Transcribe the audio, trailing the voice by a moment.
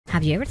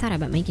Have you ever thought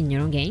about making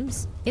your own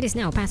games? It is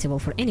now possible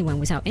for anyone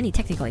without any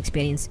technical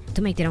experience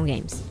to make their own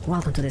games.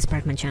 Welcome to the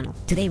Sparkman channel.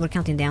 Today we're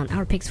counting down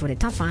our picks for the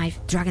top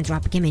 5 drag and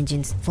drop game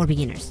engines for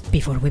beginners.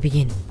 Before we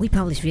begin, we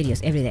publish videos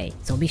every day,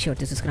 so be sure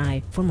to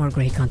subscribe for more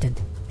great content.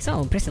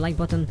 So press the like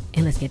button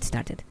and let's get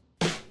started.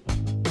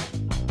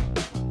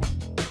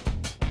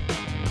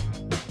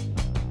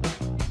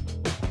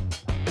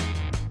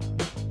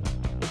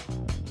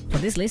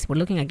 For this list, we're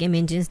looking at game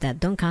engines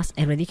that don't cost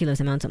a ridiculous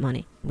amount of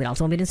money. We're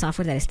also omitting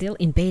software that is still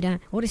in beta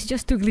or is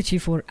just too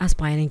glitchy for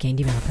aspiring game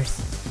developers.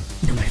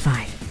 Number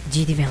 5.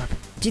 GDevelop.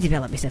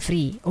 GDevelop is a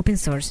free, open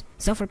source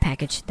software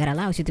package that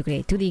allows you to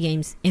create 2D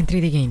games and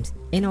 3D games,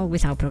 and all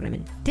without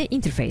programming. The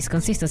interface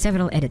consists of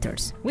several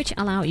editors, which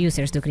allow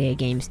users to create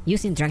games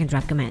using drag and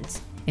drop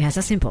commands. It has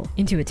a simple,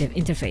 intuitive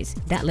interface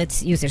that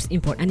lets users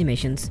import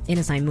animations and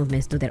assign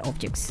movements to their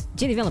objects.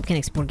 GDevelop can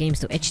export games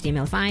to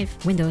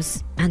HTML5,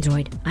 Windows,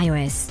 Android,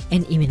 iOS,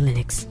 and even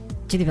Linux.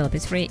 GDevelop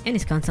is free and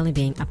is constantly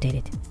being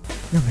updated.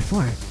 Number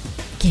 4.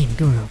 Game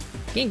Guru.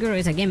 Game Guru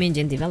is a game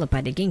engine developed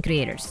by the game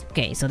creators.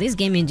 Okay, so this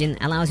game engine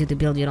allows you to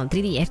build your own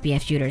 3D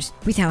FPS shooters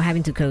without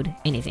having to code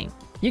anything.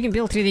 You can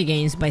build 3D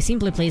games by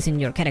simply placing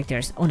your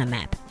characters on a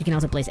map. You can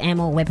also place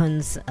ammo,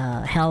 weapons,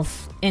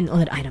 health, and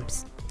other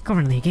items.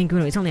 Currently, Game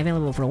Guru is only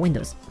available for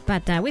Windows,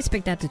 but we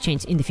expect that to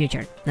change in the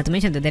future. Not to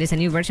mention that there is a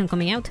new version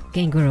coming out,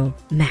 Game Guru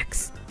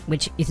Max,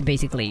 which is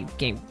basically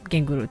Game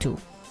Guru 2.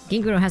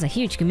 Game Guru has a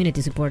huge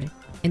community support,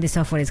 and the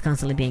software is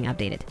constantly being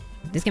updated.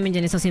 This game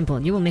engine is so simple,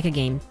 you will make a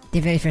game the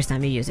very first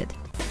time you use it.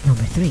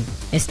 Number 3.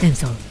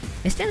 Stencil.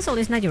 Stencil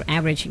is not your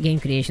average game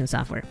creation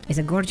software. It's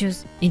a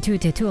gorgeous,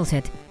 intuitive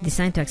toolset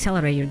designed to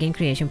accelerate your game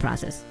creation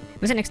process.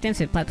 With an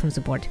extensive platform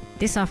support,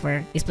 this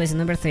software is placed at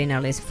number 3 in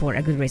our list for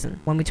a good reason.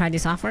 When we tried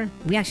this software,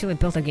 we actually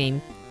built a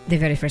game the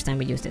very first time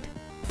we used it.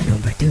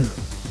 Number 2.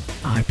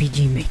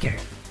 RPG Maker.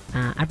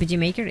 RPG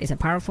Maker is a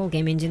powerful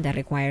game engine that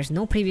requires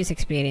no previous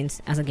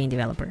experience as a game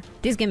developer.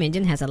 This game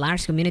engine has a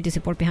large community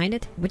support behind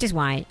it, which is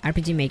why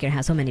RPG Maker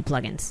has so many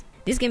plugins.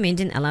 This game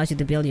engine allows you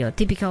to build your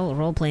typical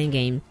role-playing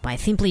game by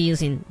simply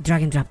using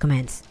drag-and-drop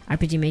commands.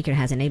 RPG Maker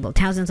has enabled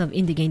thousands of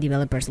indie game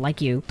developers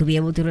like you to be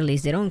able to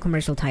release their own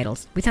commercial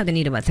titles without the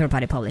need of a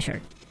third-party publisher.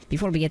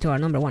 Before we get to our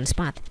number 1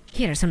 spot,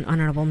 here are some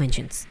honorable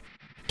mentions.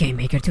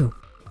 Gamemaker 2.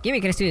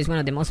 Gamemaker Studio is one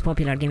of the most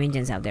popular game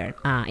engines out there.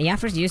 It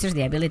offers users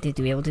the ability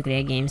to be able to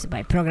create games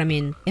by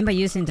programming and by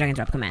using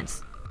drag-and-drop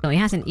commands. So it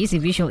has an easy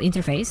visual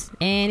interface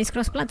and it's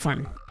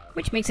cross-platform,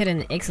 which makes it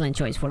an excellent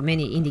choice for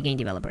many indie game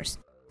developers.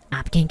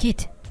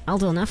 AppGameKit.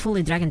 Although not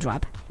fully drag and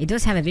drop, it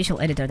does have a visual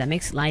editor that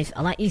makes life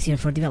a lot easier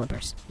for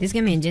developers. This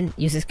game engine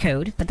uses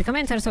code, but the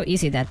commands are so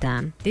easy that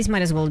this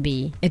might as well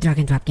be a drag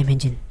and drop game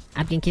engine.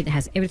 AppGameKit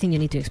has everything you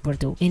need to export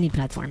to any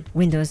platform: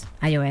 Windows,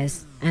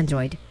 iOS,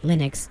 Android,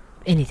 Linux,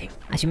 anything.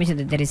 I should mention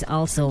that there is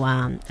also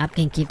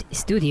AppGameker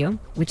Studio,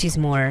 which is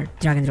more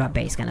drag and drop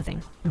based kind of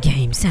thing.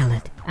 Game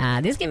Salad.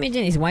 This game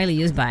engine is widely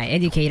used by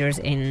educators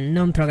and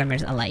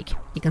non-programmers alike.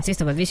 It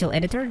consists of a visual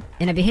editor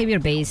and a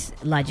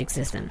behavior-based logic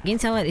system. Game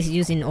Salad is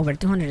used in over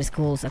 200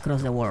 schools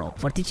across the world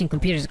for teaching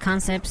computers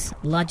concepts,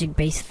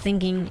 logic-based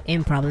thinking,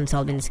 and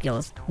problem-solving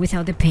skills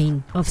without the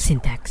pain of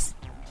syntax.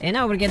 And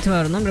now we get to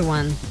our number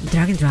 1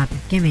 drag and drop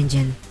game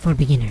engine for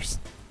beginners.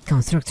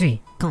 Construct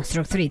 3.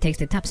 Construct 3 takes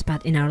the top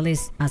spot in our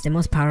list as the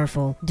most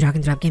powerful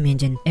drag-and-drop game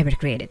engine ever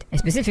created,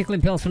 specifically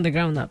built from the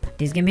ground up.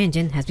 This game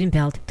engine has been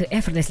built to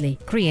effortlessly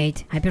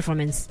create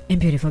high-performance and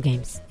beautiful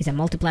games. It's a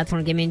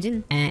multi-platform game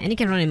engine, and it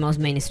can run in most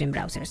mainstream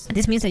browsers.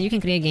 This means that you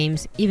can create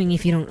games even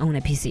if you don't own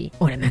a PC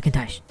or a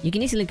Macintosh. You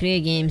can easily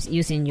create games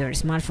using your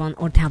smartphone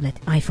or tablet,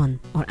 iPhone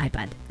or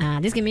iPad.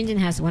 This game engine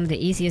has one of the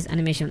easiest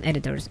animation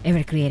editors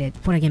ever created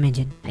for a game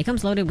engine. It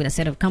comes loaded with a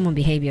set of common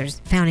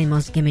behaviors found in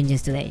most game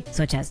engines today,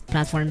 such as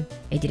platform,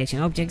 8-direction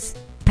objects,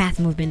 path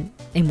movement,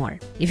 and more.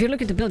 If you're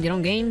looking to build your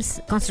own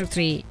games, Construct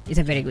 3 is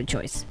a very good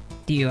choice.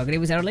 Do you agree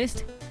with our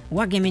list?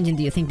 What game engine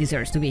do you think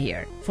deserves to be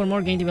here? For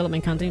more game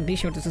development content, be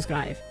sure to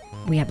subscribe.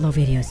 We upload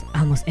videos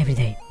almost every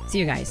day. See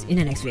you guys in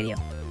the next video.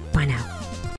 Bye now.